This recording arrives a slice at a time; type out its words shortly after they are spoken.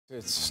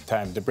It's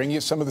time to bring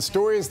you some of the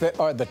stories that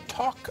are the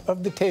talk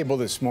of the table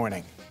this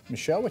morning.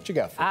 Michelle, what you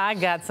got for us? I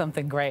got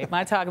something great.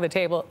 My talk of the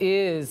table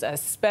is a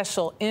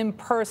special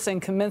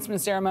in-person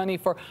commencement ceremony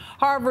for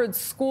Harvard's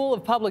School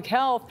of Public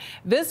Health.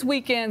 This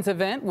weekend's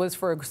event was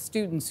for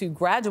students who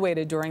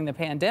graduated during the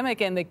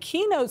pandemic, and the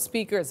keynote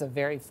speaker is a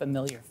very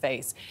familiar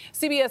face.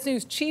 CBS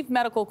News chief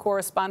medical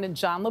correspondent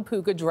Jon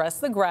LaPook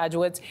addressed the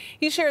graduates.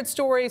 He shared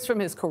stories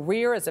from his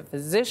career as a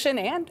physician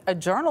and a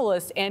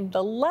journalist and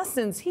the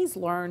lessons he's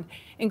learned,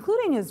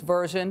 including his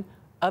version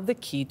of the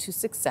key to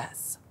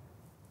success.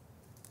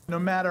 No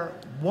matter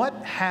what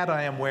hat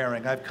I am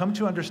wearing, I've come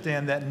to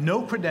understand that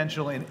no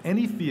credential in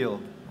any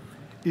field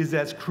is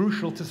as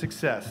crucial to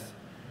success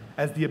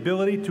as the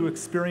ability to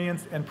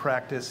experience and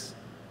practice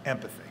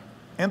empathy.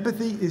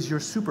 Empathy is your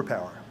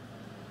superpower.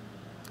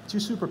 It's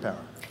your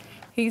superpower.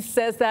 He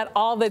says that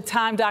all the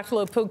time. Dr.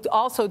 LaPook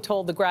also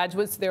told the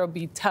graduates there will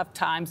be tough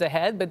times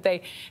ahead, but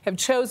they have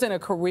chosen a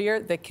career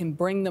that can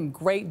bring them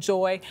great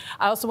joy.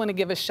 I also want to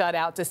give a shout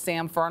out to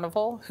Sam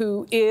Furnival,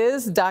 who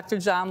is Dr.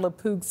 Jon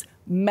LaPook's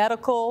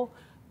medical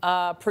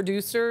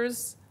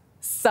producer's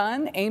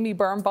son. Amy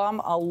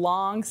Birnbaum, a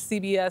long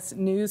CBS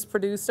News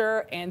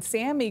producer, and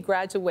Sammy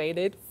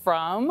graduated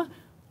from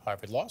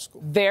Harvard Law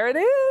School. There it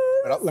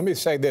is. But let me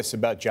say this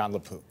about Jon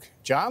LaPook.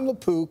 Jon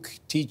LaPook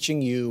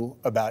teaching you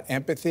about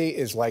empathy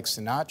is like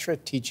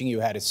Sinatra teaching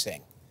you how to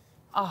sing.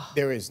 Oh,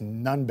 there is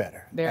none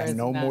better and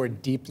no more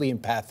deeply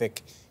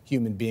empathic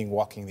human being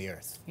walking the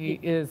earth. He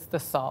is the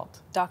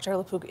salt. Dr.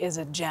 LaPook is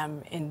a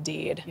gem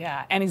indeed.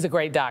 Yeah, and he's a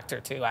great doctor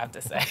too, I have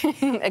to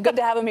say. Good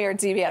to have him here at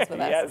CBS with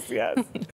us. Yes, yes.